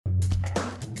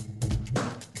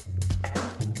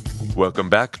Welcome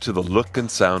back to The Look and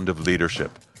Sound of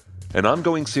Leadership, an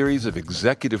ongoing series of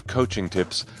executive coaching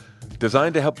tips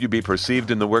designed to help you be perceived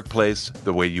in the workplace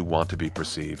the way you want to be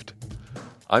perceived.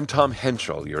 I'm Tom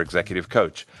Henschel, your executive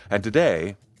coach, and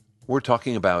today we're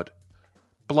talking about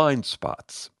blind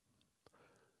spots.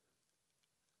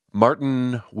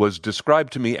 Martin was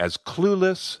described to me as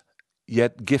clueless,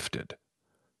 yet gifted.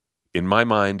 In my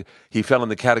mind, he fell in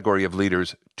the category of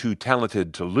leaders too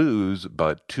talented to lose,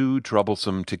 but too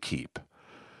troublesome to keep.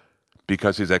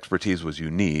 Because his expertise was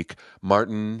unique,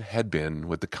 Martin had been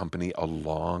with the company a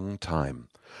long time.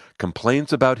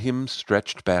 Complaints about him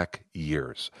stretched back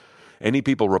years. Any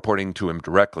people reporting to him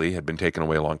directly had been taken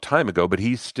away a long time ago, but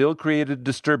he still created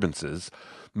disturbances.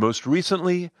 Most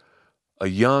recently, a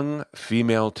young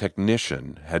female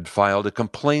technician had filed a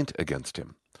complaint against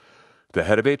him. The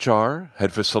head of HR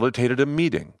had facilitated a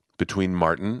meeting between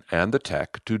Martin and the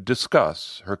tech to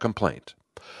discuss her complaint.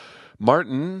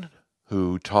 Martin,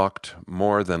 who talked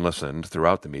more than listened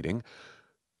throughout the meeting,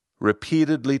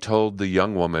 repeatedly told the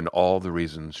young woman all the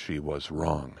reasons she was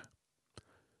wrong.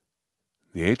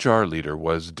 The HR leader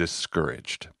was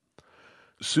discouraged.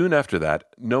 Soon after that,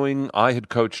 knowing I had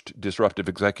coached disruptive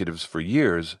executives for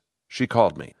years, she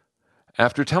called me.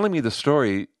 After telling me the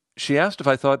story, she asked if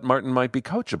I thought Martin might be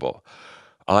coachable.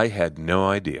 I had no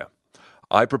idea.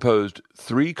 I proposed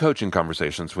 3 coaching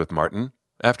conversations with Martin,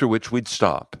 after which we'd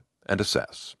stop and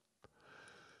assess.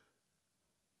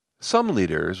 Some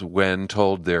leaders, when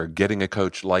told they're getting a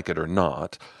coach like it or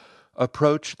not,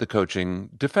 approach the coaching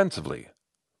defensively,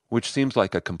 which seems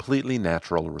like a completely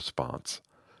natural response.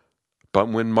 But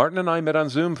when Martin and I met on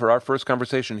Zoom for our first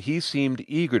conversation, he seemed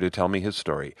eager to tell me his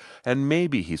story. And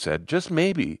maybe, he said, just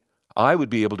maybe, I would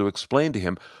be able to explain to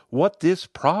him what this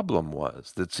problem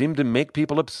was that seemed to make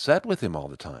people upset with him all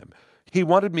the time. He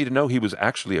wanted me to know he was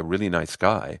actually a really nice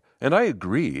guy, and I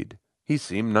agreed. He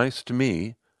seemed nice to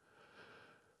me.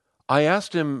 I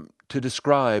asked him to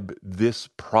describe this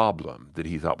problem that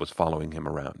he thought was following him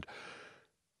around.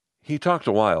 He talked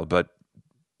a while, but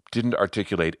didn't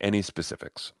articulate any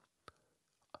specifics.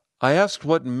 I asked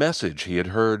what message he had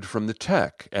heard from the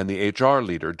tech and the HR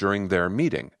leader during their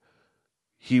meeting.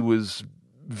 He was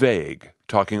vague,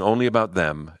 talking only about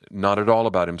them, not at all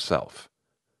about himself.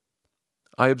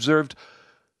 I observed,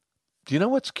 do you know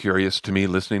what's curious to me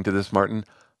listening to this, Martin?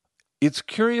 It's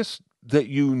curious that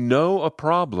you know a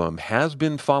problem has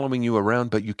been following you around,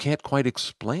 but you can't quite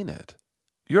explain it.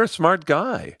 You're a smart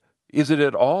guy. Is it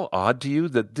at all odd to you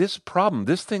that this problem,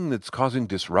 this thing that's causing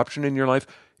disruption in your life,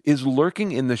 is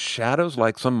lurking in the shadows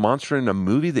like some monster in a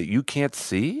movie that you can't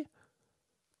see?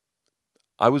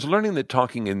 I was learning that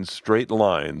talking in straight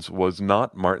lines was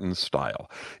not Martin's style.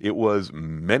 It was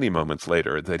many moments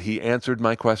later that he answered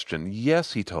my question.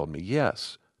 Yes, he told me,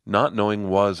 yes. Not knowing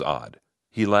was odd.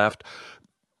 He laughed.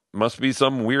 Must be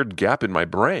some weird gap in my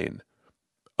brain.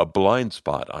 A blind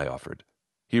spot, I offered.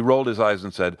 He rolled his eyes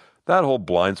and said, that whole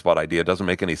blind spot idea doesn't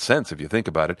make any sense if you think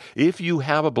about it. If you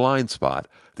have a blind spot,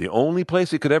 the only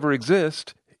place it could ever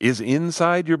exist is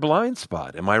inside your blind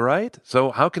spot. Am I right?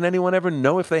 So how can anyone ever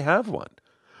know if they have one?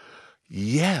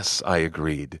 Yes, I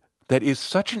agreed. That is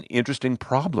such an interesting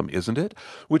problem, isn't it?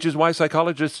 Which is why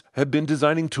psychologists have been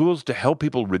designing tools to help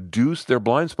people reduce their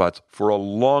blind spots for a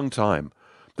long time.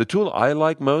 The tool I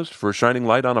like most for shining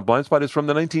light on a blind spot is from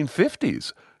the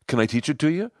 1950s. Can I teach it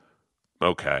to you?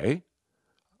 Okay.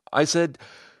 I said,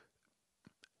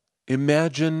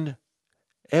 imagine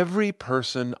every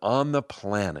person on the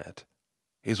planet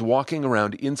is walking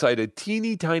around inside a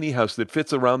teeny tiny house that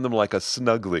fits around them like a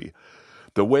snuggly.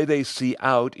 The way they see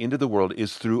out into the world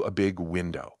is through a big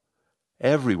window.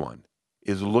 Everyone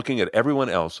is looking at everyone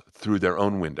else through their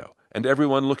own window, and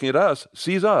everyone looking at us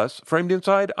sees us framed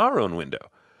inside our own window.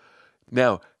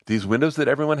 Now, these windows that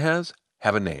everyone has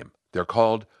have a name. They're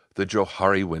called the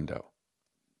Johari window.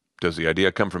 Does the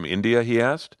idea come from India, he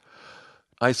asked.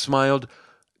 I smiled.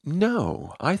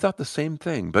 No, I thought the same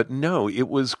thing, but no, it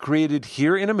was created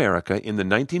here in America in the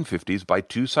 1950s by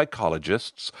 2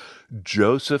 psychologists,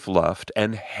 Joseph Luft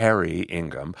and Harry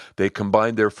Ingham. They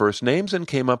combined their first names and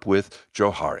came up with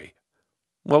Johari.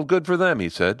 Well, good for them, he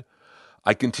said.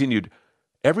 I continued,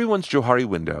 everyone's Johari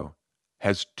window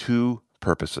has 2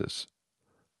 purposes.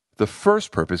 The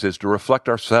first purpose is to reflect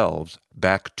ourselves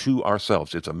back to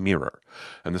ourselves. It's a mirror.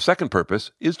 And the second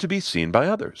purpose is to be seen by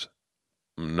others.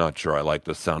 I'm not sure I like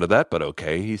the sound of that, but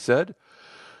okay, he said.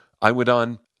 I went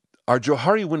on, our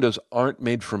Johari windows aren't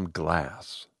made from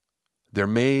glass. They're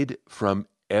made from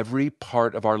every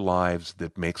part of our lives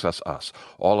that makes us us.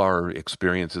 All our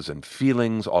experiences and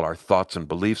feelings, all our thoughts and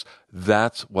beliefs,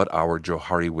 that's what our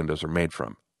Johari windows are made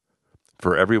from.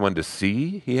 For everyone to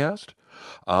see, he asked.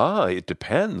 Ah, it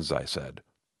depends, I said.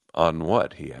 On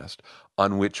what? He asked.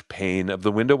 On which pane of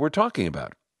the window we're talking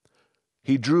about.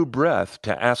 He drew breath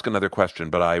to ask another question,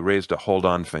 but I raised a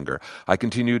hold-on finger. I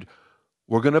continued,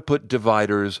 we're going to put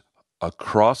dividers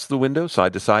across the window,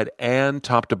 side to side, and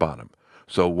top to bottom.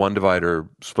 So one divider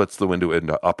splits the window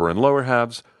into upper and lower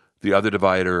halves, the other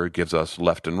divider gives us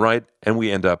left and right, and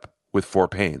we end up with 4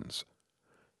 panes.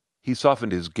 He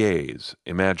softened his gaze,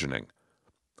 imagining.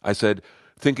 I said,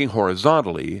 thinking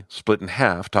horizontally, split in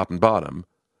half, top and bottom,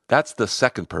 that's the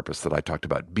second purpose that I talked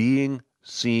about, being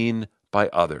seen by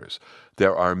others.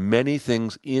 There are many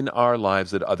things in our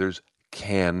lives that others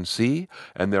can see,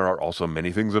 and there are also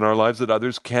many things in our lives that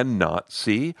others cannot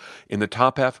see. In the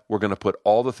top half, we're going to put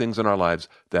all the things in our lives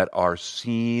that are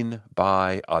seen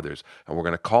by others, and we're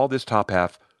going to call this top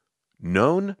half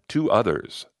known to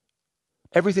others.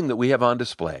 Everything that we have on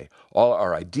display, all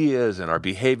our ideas and our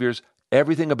behaviors,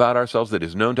 everything about ourselves that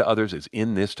is known to others is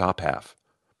in this top half.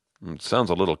 It sounds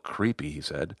a little creepy, he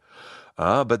said.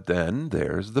 But then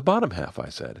there's the bottom half, I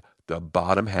said. The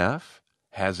bottom half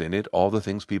has in it all the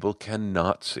things people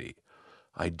cannot see.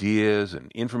 Ideas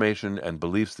and information and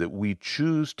beliefs that we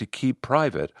choose to keep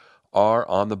private are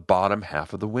on the bottom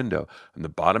half of the window. And the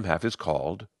bottom half is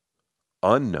called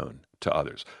unknown to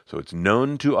others. So it's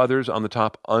known to others on the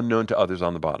top, unknown to others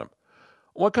on the bottom.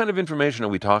 What kind of information are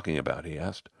we talking about? He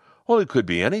asked. Well, it could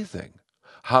be anything.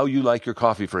 How you like your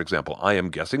coffee, for example. I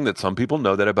am guessing that some people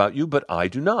know that about you, but I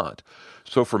do not.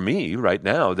 So for me, right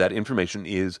now, that information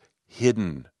is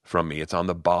hidden from me. It's on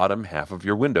the bottom half of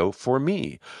your window for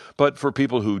me. But for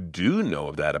people who do know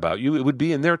of that about you, it would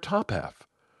be in their top half.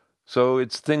 So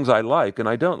it's things I like and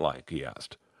I don't like, he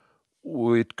asked.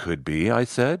 It could be, I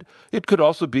said. It could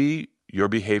also be your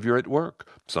behavior at work.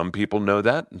 Some people know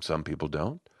that and some people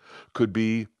don't. Could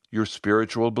be your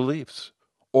spiritual beliefs.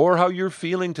 Or how you're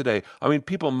feeling today. I mean,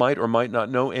 people might or might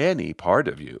not know any part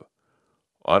of you.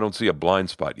 I don't see a blind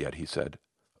spot yet, he said.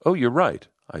 Oh, you're right,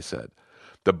 I said.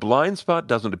 The blind spot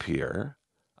doesn't appear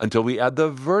until we add the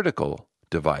vertical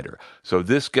divider. So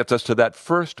this gets us to that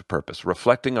first purpose,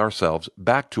 reflecting ourselves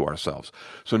back to ourselves.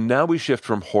 So now we shift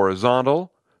from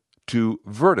horizontal to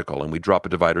vertical, and we drop a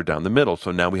divider down the middle.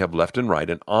 So now we have left and right,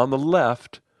 and on the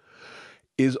left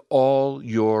is all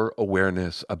your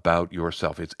awareness about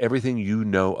yourself. It's everything you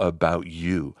know about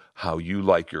you, how you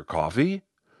like your coffee,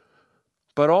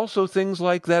 but also things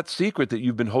like that secret that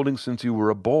you've been holding since you were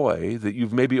a boy, that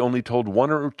you've maybe only told 1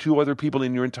 or 2 other people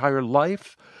in your entire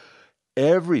life.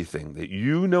 Everything that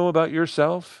you know about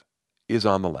yourself is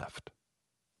on the left.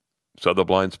 So the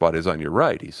blind spot is on your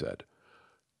right, he said.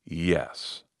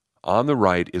 Yes. On the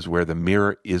right is where the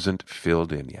mirror isn't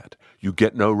filled in yet. You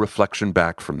get no reflection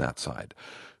back from that side.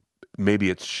 Maybe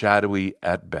it's shadowy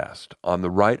at best. On the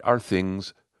right are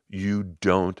things you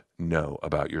don't know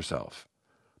about yourself.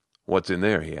 What's in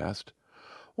there, he asked.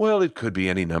 Well, it could be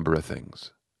any number of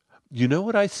things. You know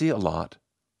what I see a lot?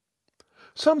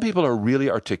 Some people are really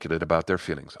articulate about their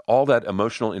feelings. All that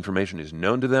emotional information is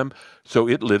known to them, so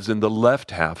it lives in the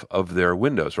left half of their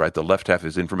windows, right? The left half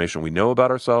is information we know about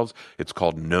ourselves. It's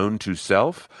called known to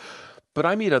self. But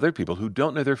I meet other people who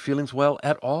don't know their feelings well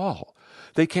at all.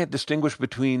 They can't distinguish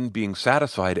between being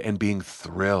satisfied and being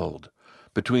thrilled,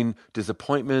 between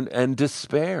disappointment and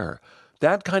despair.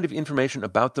 That kind of information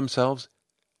about themselves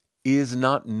is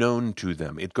not known to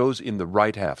them. It goes in the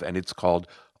right half, and it's called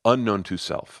unknown to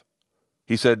self.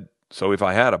 He said, so if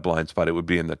I had a blind spot, it would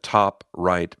be in the top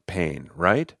right pane,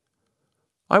 right?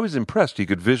 I was impressed he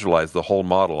could visualize the whole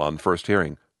model on first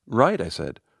hearing. Right, I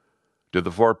said. Do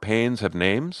the 4 panes have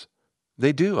names?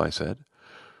 They do, I said.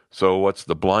 So what's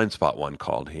the blind spot one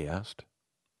called, he asked.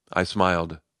 I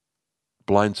smiled.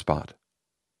 Blind spot.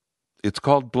 It's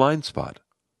called blind spot.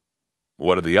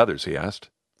 What are the others, he asked.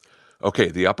 Okay,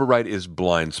 the upper right is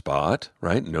blind spot,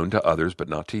 right? Known to others, but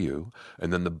not to you.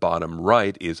 And then the bottom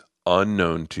right is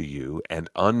unknown to you and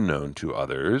unknown to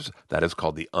others. That is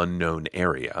called the unknown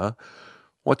area.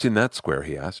 What's in that square,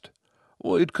 he asked.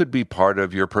 Well, it could be part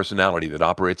of your personality that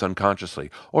operates unconsciously.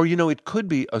 Or, it could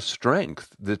be a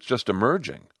strength that's just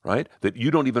emerging, right? That you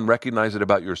don't even recognize it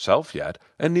about yourself yet,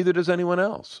 and neither does anyone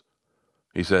else.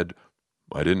 He said,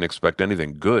 I didn't expect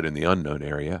anything good in the unknown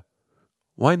area.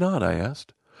 Why not, I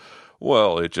asked.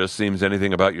 Well, it just seems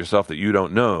anything about yourself that you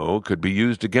don't know could be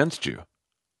used against you.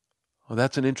 Well,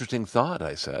 that's an interesting thought,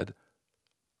 I said.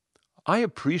 I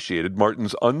appreciated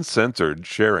Martin's uncensored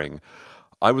sharing.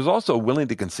 I was also willing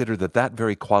to consider that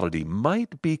very quality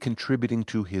might be contributing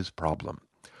to his problem.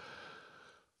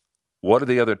 What are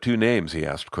the other 2 names, he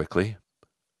asked quickly.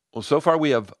 Well, so far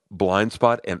we have blind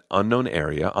spot and unknown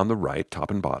area on the right,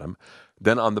 top and bottom.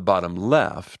 Then on the bottom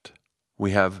left,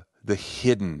 we have the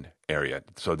hidden area.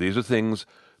 So these are things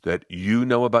that you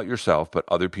know about yourself, but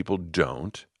other people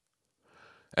don't.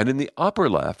 And in the upper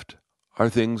left are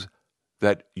things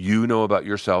that you know about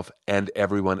yourself and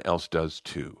everyone else does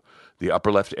too. The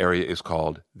upper left area is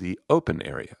called the open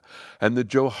area. And the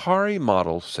Johari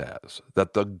model says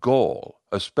that the goal,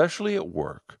 especially at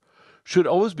work, should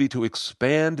always be to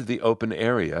expand the open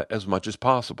area as much as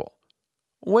possible.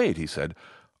 Wait, he said,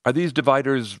 are these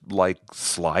dividers like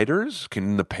sliders?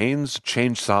 Can the panes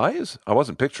change size? I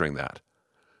wasn't picturing that.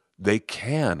 They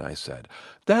can, I said.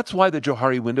 That's why the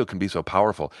Johari window can be so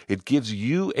powerful. It gives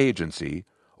you agency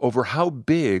over how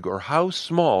big or how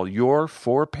small your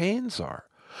 4 panes are.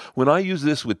 When I use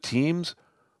this with teams,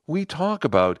 we talk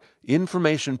about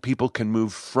information people can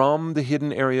move from the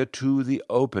hidden area to the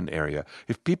open area.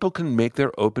 If people can make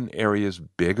their open areas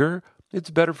bigger,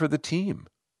 it's better for the team.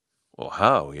 Well,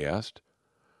 how? He asked.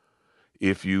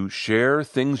 If you share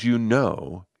things you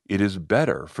know, it is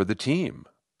better for the team.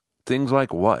 Things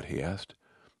like what? He asked.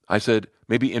 I said,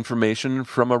 maybe information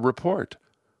from a report.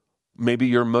 Maybe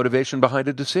your motivation behind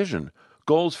a decision,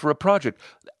 goals for a project,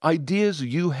 ideas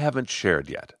you haven't shared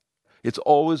yet. It's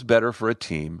always better for a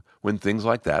team when things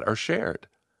like that are shared.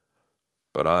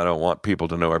 But I don't want people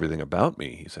to know everything about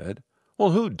me, he said.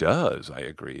 Well, who does? I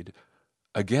agreed.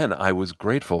 Again, I was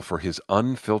grateful for his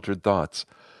unfiltered thoughts.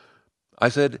 I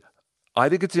said, I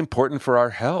think it's important for our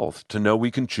health to know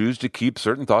we can choose to keep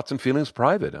certain thoughts and feelings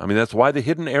private. I mean, that's why the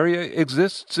hidden area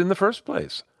exists in the first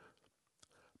place.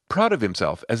 Proud of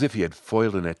himself, as if he had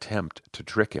foiled an attempt to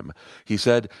trick him, he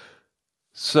said,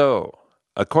 So,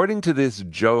 according to this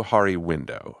Johari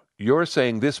window, you're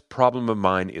saying this problem of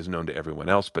mine is known to everyone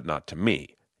else but not to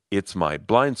me. It's my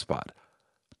blind spot.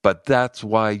 But that's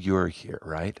why you're here,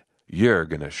 right? You're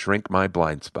going to shrink my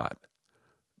blind spot.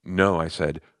 No, I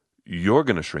said, you're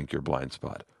going to shrink your blind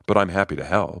spot, but I'm happy to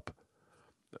help.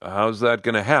 How's that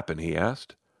going to happen? He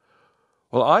asked.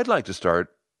 Well, I'd like to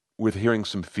start with hearing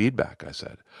some feedback, I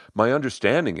said. My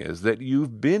understanding is that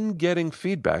you've been getting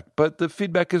feedback, but the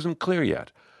feedback isn't clear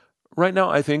yet. Right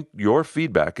now, I think your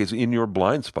feedback is in your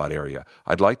blind spot area.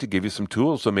 I'd like to give you some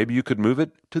tools so maybe you could move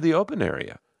it to the open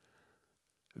area.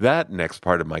 That next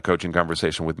part of my coaching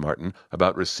conversation with Martin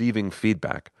about receiving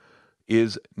feedback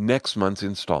is next month's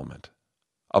installment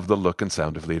of The Look and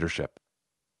Sound of Leadership.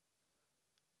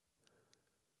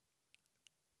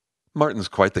 Martin's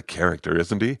quite the character,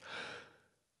 isn't he?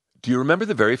 Do you remember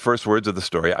the very first words of the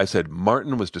story? I said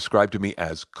Martin was described to me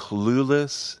as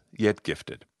clueless yet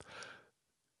gifted.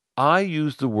 I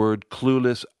use the word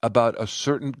clueless about a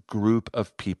certain group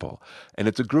of people, and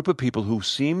it's a group of people who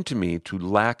seem to me to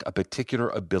lack a particular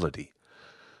ability.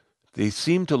 They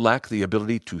seem to lack the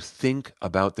ability to think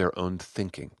about their own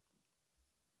thinking.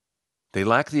 They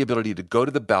lack the ability to go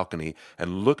to the balcony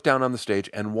and look down on the stage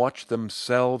and watch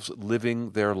themselves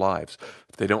living their lives.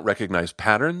 They don't recognize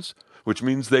patterns, which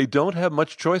means they don't have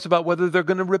much choice about whether they're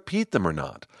going to repeat them or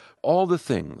not. All the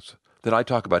things that I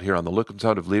talk about here on The Look and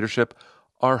Sound of Leadership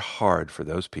are hard for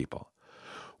those people.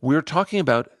 We're talking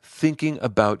about thinking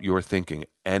about your thinking,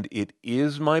 and it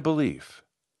is my belief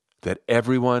that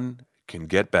everyone can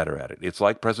get better at it. It's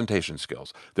like presentation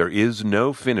skills. There is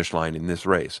no finish line in this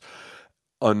race.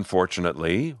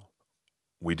 Unfortunately,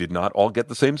 we did not all get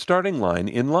the same starting line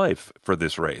in life for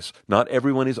this race. Not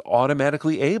everyone is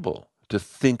automatically able to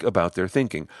think about their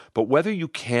thinking. But whether you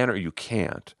can or you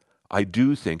can't, I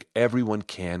do think everyone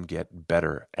can get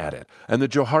better at it. And the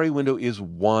Johari window is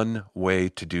one way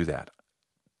to do that.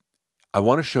 I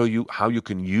want to show you how you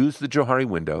can use the Johari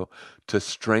window to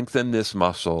strengthen this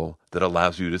muscle that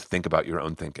allows you to think about your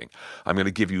own thinking. I'm going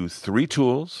to give you 3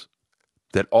 tools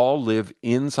that all live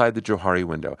inside the Johari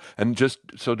window. And just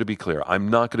so to be clear, I'm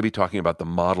not going to be talking about the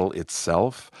model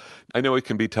itself. I know it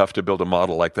can be tough to build a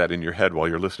model like that in your head while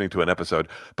you're listening to an episode,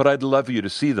 but I'd love for you to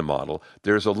see the model.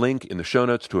 There's a link in the show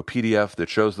notes to a PDF that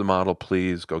shows the model.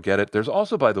 Please go get it. There's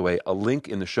also, by the way, a link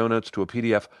in the show notes to a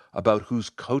PDF about who's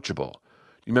coachable.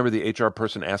 You remember the HR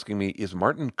person asking me, is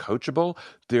Martin coachable?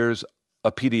 There's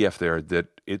a PDF there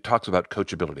that it talks about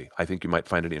coachability. I think you might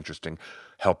find it interesting.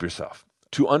 Help yourself.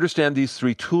 To understand these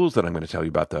 3 tools that I'm going to tell you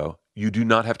about, though, you do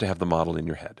not have to have the model in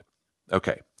your head.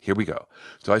 Okay, here we go.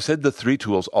 So I said the 3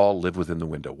 tools all live within the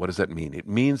window. What does that mean? It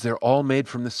means they're all made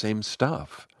from the same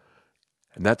stuff.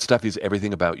 And that stuff is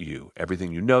everything about you.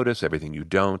 Everything you notice, everything you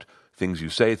don't, things you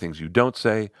say, things you don't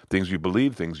say, things you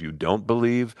believe, things you don't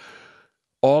believe.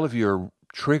 All of your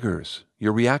triggers,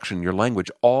 your reaction, your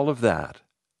language, all of that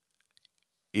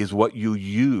is what you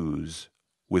use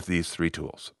with these 3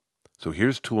 tools. So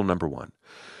here's tool number 1.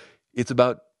 It's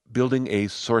about building a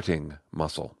sorting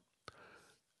muscle.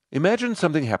 Imagine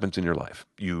something happens in your life.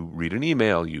 You read an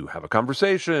email, you have a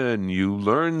conversation, you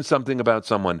learn something about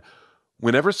someone.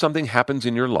 Whenever something happens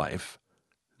in your life,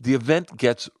 the event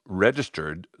gets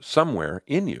registered somewhere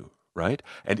in you, right?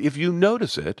 And if you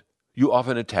notice it, you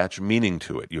often attach meaning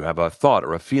to it. You have a thought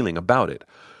or a feeling about it.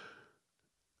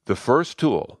 The first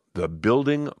tool, the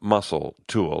building muscle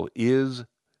tool, is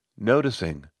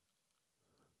noticing.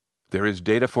 There is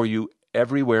data for you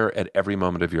everywhere at every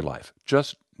moment of your life.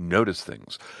 Just notice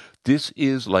things. This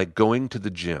is like going to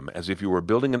the gym as if you were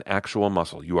building an actual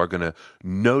muscle. You are going to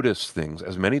notice things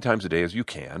as many times a day as you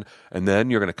can, and then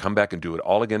you're going to come back and do it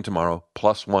all again tomorrow,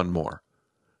 plus one more.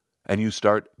 And you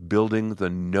start building the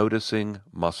noticing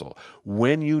muscle.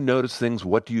 When you notice things,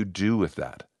 what do you do with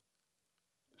that?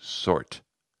 Sort.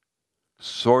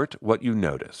 Sort what you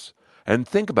notice. And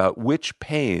think about which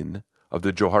pane of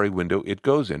the Johari window it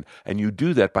goes in. And you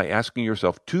do that by asking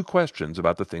yourself two questions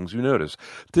about the things you notice.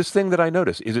 This thing that I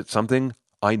notice, is it something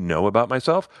I know about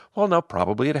myself? Well, no,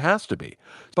 probably it has to be.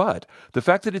 But the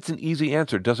fact that it's an easy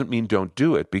answer doesn't mean don't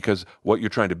do it, because what you're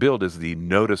trying to build is the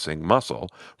noticing muscle.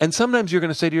 And sometimes you're going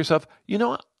to say to yourself,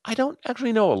 I don't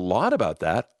actually know a lot about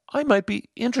that. I might be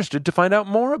interested to find out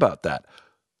more about that.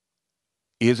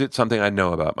 Is it something I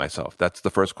know about myself? That's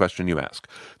the first question you ask.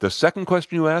 The second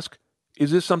question you ask,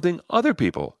 is this something other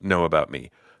people know about me?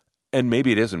 And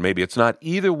maybe it isn't, maybe it's not.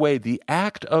 Either way, the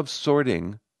act of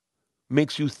sorting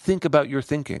makes you think about your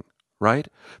thinking, right?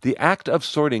 The act of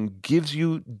sorting gives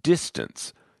you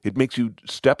distance. It makes you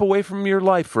step away from your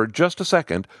life for just a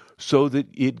second so that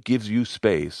it gives you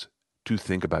space to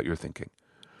think about your thinking.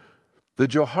 The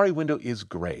Johari window is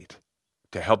great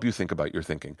to help you think about your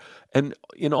thinking. And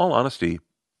in all honesty,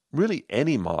 really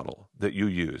any model that you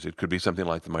use, it could be something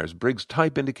like the Myers-Briggs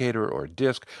type indicator or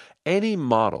DISC, any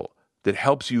model that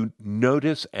helps you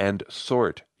notice and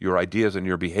sort your ideas and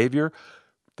your behavior,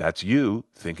 that's you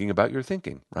thinking about your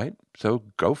thinking, right? So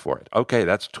go for it. Okay,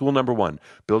 that's tool number one,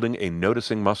 building a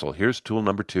noticing muscle. Here's tool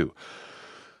number two.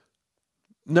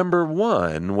 Number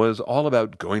one was all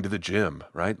about going to the gym,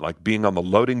 right? Like being on the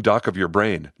loading dock of your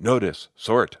brain. Notice,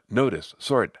 sort,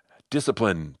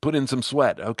 discipline, put in some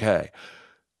sweat. Okay.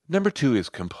 Number two is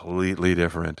completely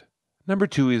different. Number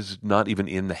two is not even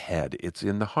in the head, it's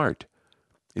in the heart.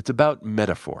 It's about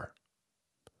metaphor.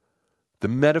 The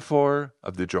metaphor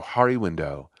of the Johari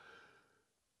window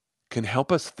can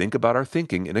help us think about our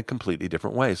thinking in a completely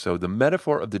different way. So the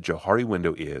metaphor of the Johari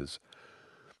window is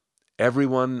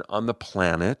everyone on the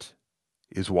planet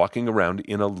is walking around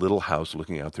in a little house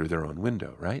looking out through their own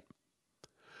window, right?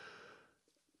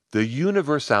 The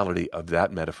universality of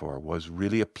that metaphor was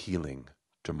really appealing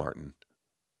to Martin.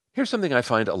 Here's something I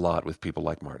find a lot with people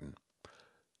like Martin.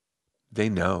 They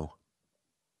know.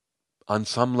 On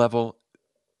some level,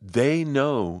 they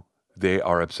know they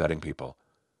are upsetting people.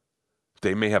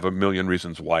 They may have a million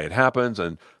reasons why it happens,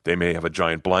 and they may have a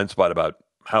giant blind spot about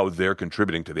how they're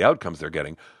contributing to the outcomes they're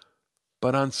getting.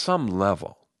 But on some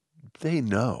level, they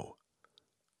know.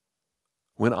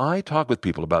 When I talk with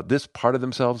people about this part of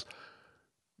themselves,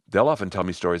 they'll often tell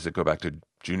me stories that go back to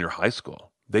junior high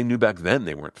school. They knew back then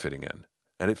they weren't fitting in,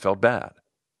 and it felt bad.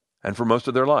 And for most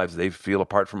of their lives, they feel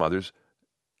apart from others,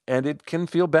 and it can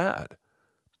feel bad.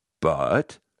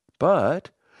 But,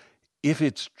 if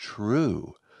it's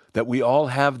true that we all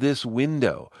have this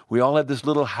window, we all have this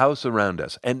little house around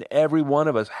us, and every one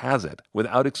of us has it,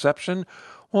 without exception,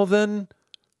 well then,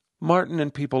 Martin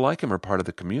and people like him are part of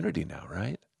the community now,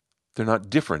 right? They're not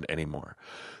different anymore.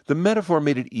 The metaphor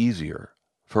made it easier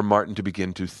for Martin to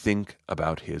begin to think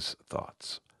about his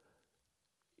thoughts.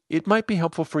 It might be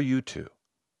helpful for you too.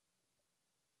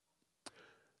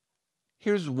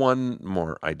 Here's one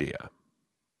more idea.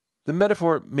 The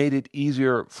metaphor made it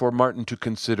easier for Martin to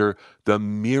consider the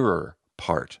mirror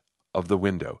part of the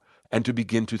window and to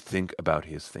begin to think about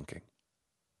his thinking.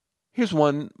 Here's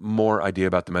one more idea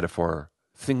about the metaphor,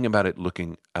 thinking about it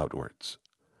looking outwards.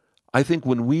 I think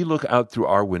when we look out through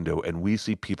our window and we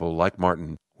see people like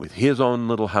Martin with his own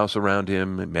little house around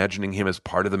him, imagining him as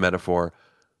part of the metaphor,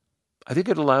 I think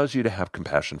it allows you to have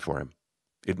compassion for him.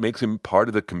 It makes him part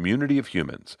of the community of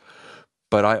humans.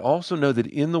 But I also know that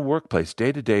in the workplace,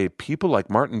 day to day, people like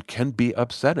Martin can be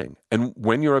upsetting. And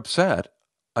when you're upset,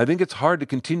 I think it's hard to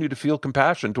continue to feel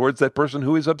compassion towards that person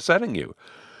who is upsetting you.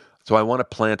 So I want to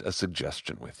plant a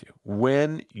suggestion with you.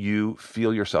 When you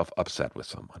feel yourself upset with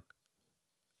someone,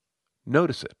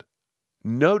 notice it.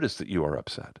 Notice that you are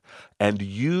upset. And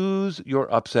use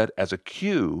your upset as a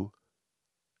cue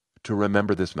to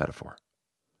remember this metaphor.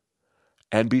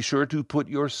 And be sure to put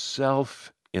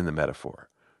yourself in the metaphor.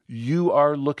 You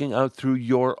are looking out through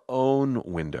your own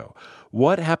window.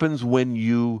 What happens when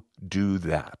you do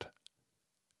that?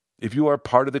 If you are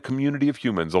part of the community of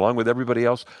humans along with everybody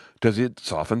else, does it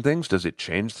soften things? Does it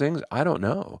change things? I don't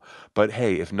know. But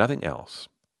hey, if nothing else,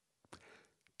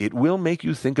 it will make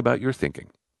you think about your thinking.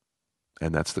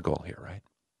 And that's the goal here, right?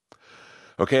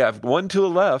 Okay, I've one tool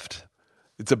left.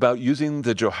 It's about using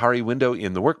the Johari window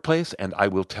in the workplace, and I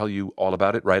will tell you all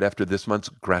about it right after this month's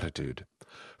gratitude.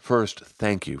 First,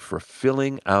 thank you for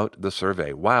filling out the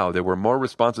survey. Wow, there were more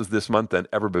responses this month than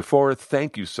ever before.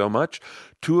 Thank you so much.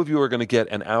 2 of you are going to get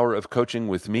an hour of coaching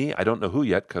with me. I don't know who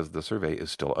yet because the survey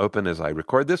is still open as I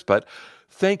record this, but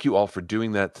thank you all for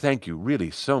doing that. Thank you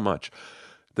really so much.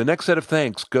 The next set of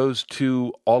thanks goes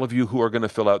to all of you who are going to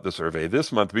fill out the survey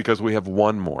this month because we have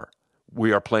one more.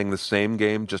 We are playing the same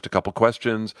game, just a couple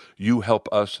questions. You help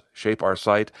us shape our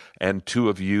site, and 2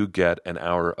 of you get an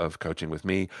hour of coaching with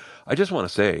me. I just want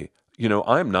to say,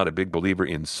 I'm not a big believer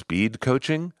in speed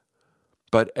coaching,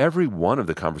 but every one of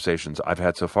the conversations I've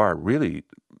had so far, really,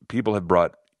 people have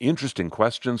brought interesting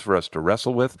questions for us to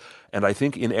wrestle with, and I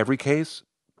think in every case,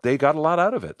 they got a lot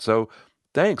out of it. So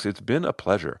thanks. It's been a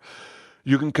pleasure.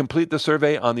 You can complete the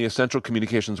survey on the Essential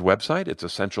Communications website. It's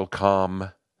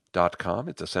essentialcomm.com.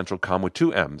 It's essentialcomm with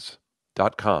 2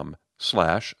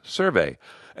 M's.com/survey.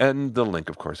 And the link,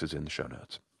 of course, is in the show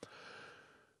notes.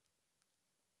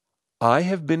 I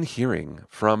have been hearing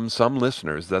from some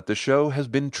listeners that the show has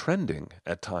been trending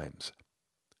at times.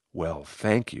 Well,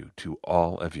 thank you to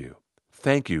all of you.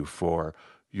 Thank you for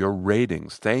your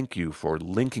ratings. Thank you for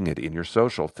linking it in your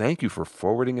social. Thank you for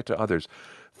forwarding it to others.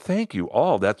 Thank you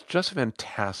all. That's just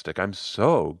fantastic. I'm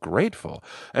so grateful.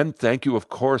 And thank you, of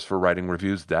course, for writing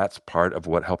reviews. That's part of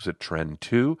what helps it trend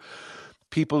too.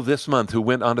 People this month who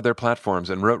went onto their platforms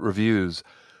and wrote reviews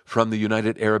from the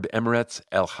United Arab Emirates,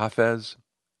 El Hafez,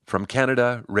 from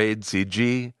Canada, Raid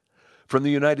CG, from the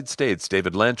United States,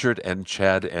 David Lanchard and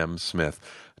Chad M. Smith.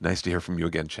 Nice to hear from you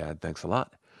again, Chad. Thanks a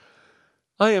lot.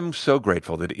 I am so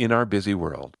grateful that in our busy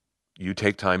world, you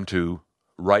take time to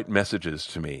write messages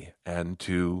to me and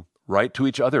to write to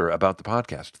each other about the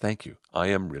podcast. Thank you. I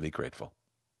am really grateful.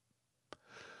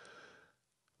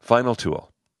 Final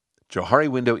tool, Johari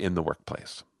window in the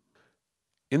workplace.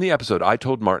 In the episode, I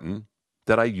told Martin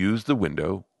that I use the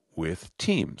window with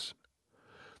Teams.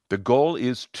 The goal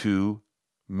is to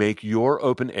make your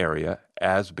open area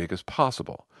as big as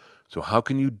possible. So how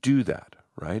can you do that,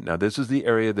 right? Now, this is the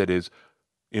area that is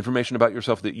information about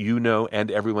yourself that you know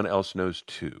and everyone else knows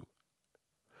too.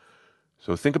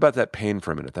 So think about that pane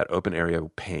for a minute, that open area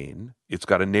pane. It's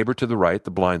got a neighbor to the right,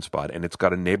 the blind spot, and it's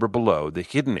got a neighbor below, the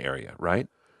hidden area, right?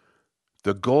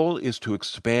 The goal is to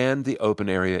expand the open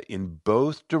area in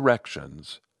both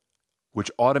directions,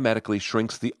 which automatically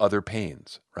shrinks the other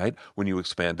panes, right? When you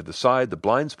expand to the side, the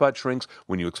blind spot shrinks.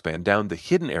 When you expand down, the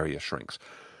hidden area shrinks.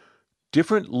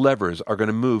 Different levers are going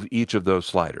to move each of those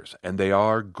sliders, and they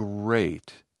are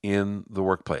great in the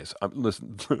workplace.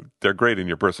 Listen, they're great in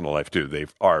your personal life too. They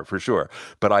are for sure.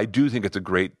 But I do think it's a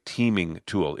great teaming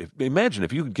tool. Imagine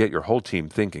if you could get your whole team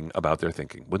thinking about their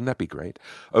thinking. Wouldn't that be great?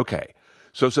 Okay,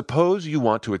 so suppose you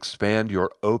want to expand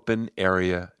your open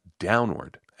area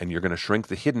downward, and you're going to shrink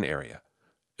the hidden area.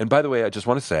 And by the way, I just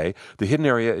want to say the hidden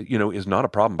area, is not a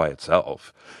problem by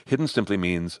itself. Hidden simply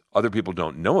means other people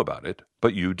don't know about it,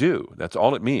 but you do. That's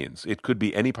all it means. It could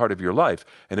be any part of your life.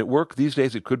 And at work these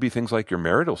days, it could be things like your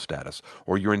marital status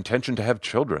or your intention to have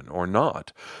children or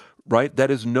not, right? That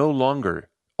is no longer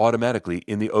automatically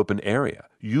in the open area.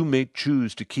 You may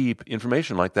choose to keep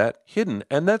information like that hidden,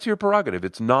 and that's your prerogative.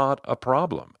 It's not a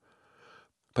problem.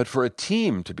 But for a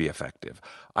team to be effective,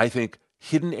 I think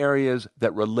hidden areas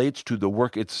that relates to the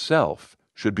work itself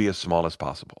should be as small as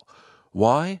possible.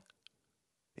 Why?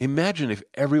 Imagine if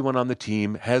everyone on the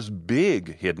team has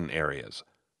big hidden areas.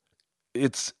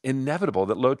 It's inevitable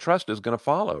that low trust is going to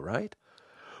follow, right?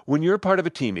 When you're part of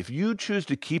a team, if you choose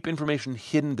to keep information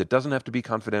hidden that doesn't have to be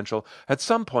confidential, at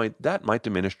some point that might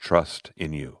diminish trust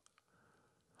in you.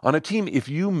 On a team, if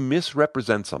you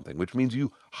misrepresent something, which means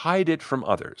you hide it from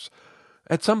others,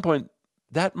 at some point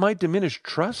that might diminish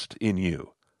trust in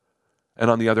you. And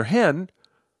on the other hand,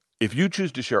 if you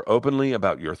choose to share openly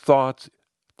about your thoughts,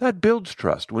 that builds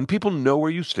trust. When people know where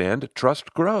you stand,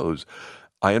 trust grows.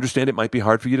 I understand it might be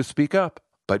hard for you to speak up,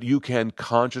 but you can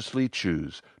consciously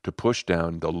choose to push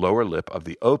down the lower lip of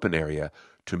the open area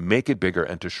to make it bigger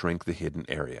and to shrink the hidden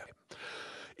area.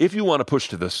 If you want to push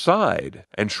to the side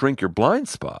and shrink your blind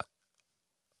spot,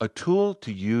 a tool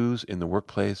to use in the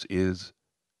workplace is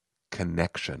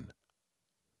connection.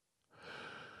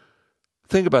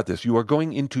 Think about this. You are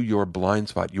going into your blind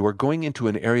spot. You are going into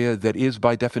an area that is,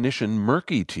 by definition,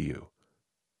 murky to you.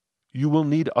 You will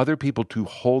need other people to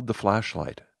hold the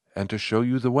flashlight and to show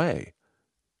you the way.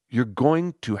 You're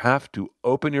going to have to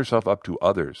open yourself up to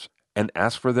others and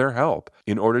ask for their help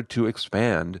in order to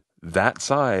expand that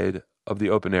side of the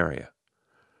open area.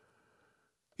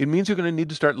 It means you're going to need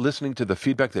to start listening to the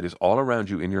feedback that is all around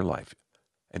you in your life.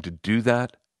 And to do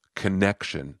that,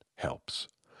 connection helps.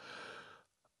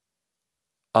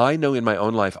 I know in my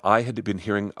own life I had been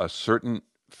hearing a certain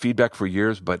feedback for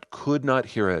years, but could not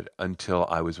hear it until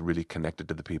I was really connected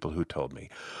to the people who told me.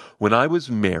 When I was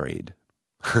married,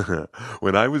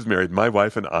 my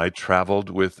wife and I traveled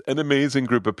with an amazing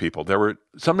group of people.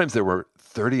 Sometimes there were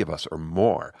 30 of us or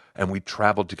more, and we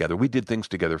traveled together. We did things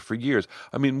together for years.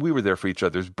 I mean, we were there for each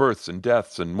other's births and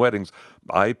deaths and weddings.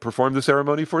 I performed the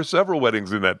ceremony for several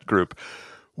weddings in that group.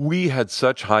 We had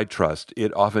such high trust,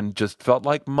 it often just felt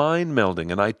like mind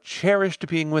melding, and I cherished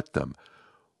being with them.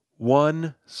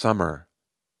 One summer,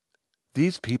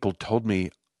 these people told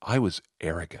me I was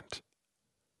arrogant.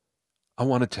 I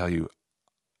want to tell you,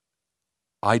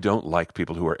 I don't like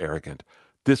people who are arrogant.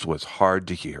 This was hard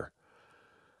to hear.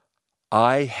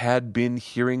 I had been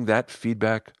hearing that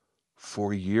feedback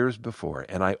for years before,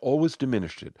 and I always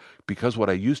diminished it because what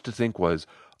I used to think was,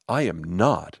 I am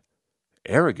not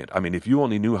arrogant. I mean, if you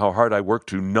only knew how hard I work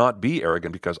to not be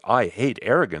arrogant because I hate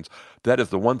arrogance, that is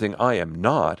the one thing I am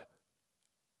not.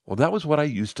 Well, that was what I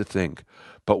used to think.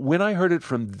 But when I heard it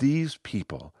from these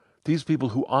people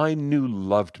who I knew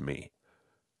loved me,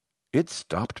 it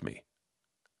stopped me.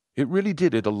 It really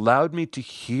did. It allowed me to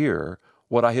hear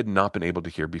what I had not been able to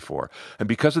hear before. And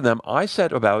because of them, I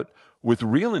set about, with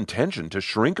real intention, to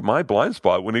shrink my blind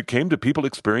spot when it came to people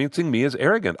experiencing me as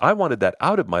arrogant. I wanted that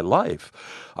out of my life.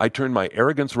 I turned my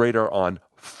arrogance radar on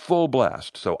full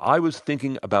blast. So I was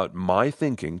thinking about my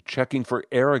thinking, checking for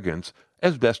arrogance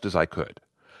as best as I could.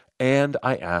 And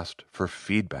I asked for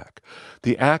feedback.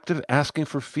 The act of asking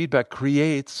for feedback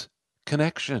creates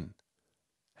connection.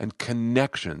 And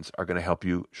connections are going to help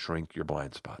you shrink your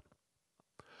blind spot.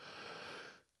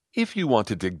 If you want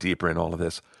to dig deeper in all of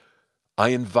this, I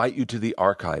invite you to the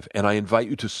archive, and I invite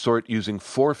you to sort using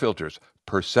 4 filters: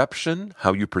 perception,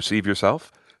 how you perceive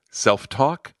yourself;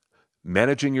 self-talk,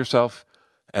 managing yourself;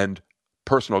 and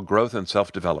personal growth and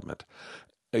self-development.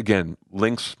 Again,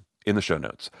 links in the show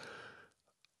notes.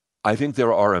 I think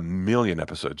there are a million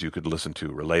episodes you could listen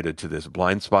to related to this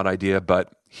blind spot idea,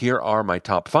 but here are my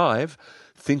top 5: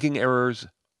 thinking errors,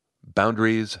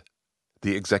 boundaries,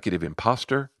 the executive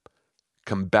imposter,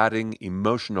 combating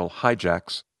emotional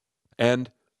hijacks,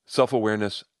 and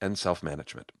self-awareness and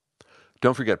self-management.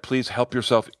 Don't forget, please help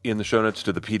yourself in the show notes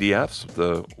to the PDFs,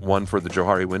 the one for the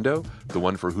Johari window, the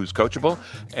one for Who's Coachable,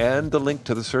 and the link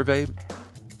to the survey.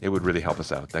 It would really help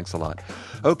us out. Thanks a lot.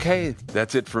 Okay,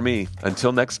 that's it for me.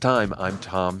 Until next time, I'm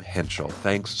Tom Henschel.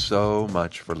 Thanks so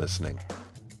much for listening.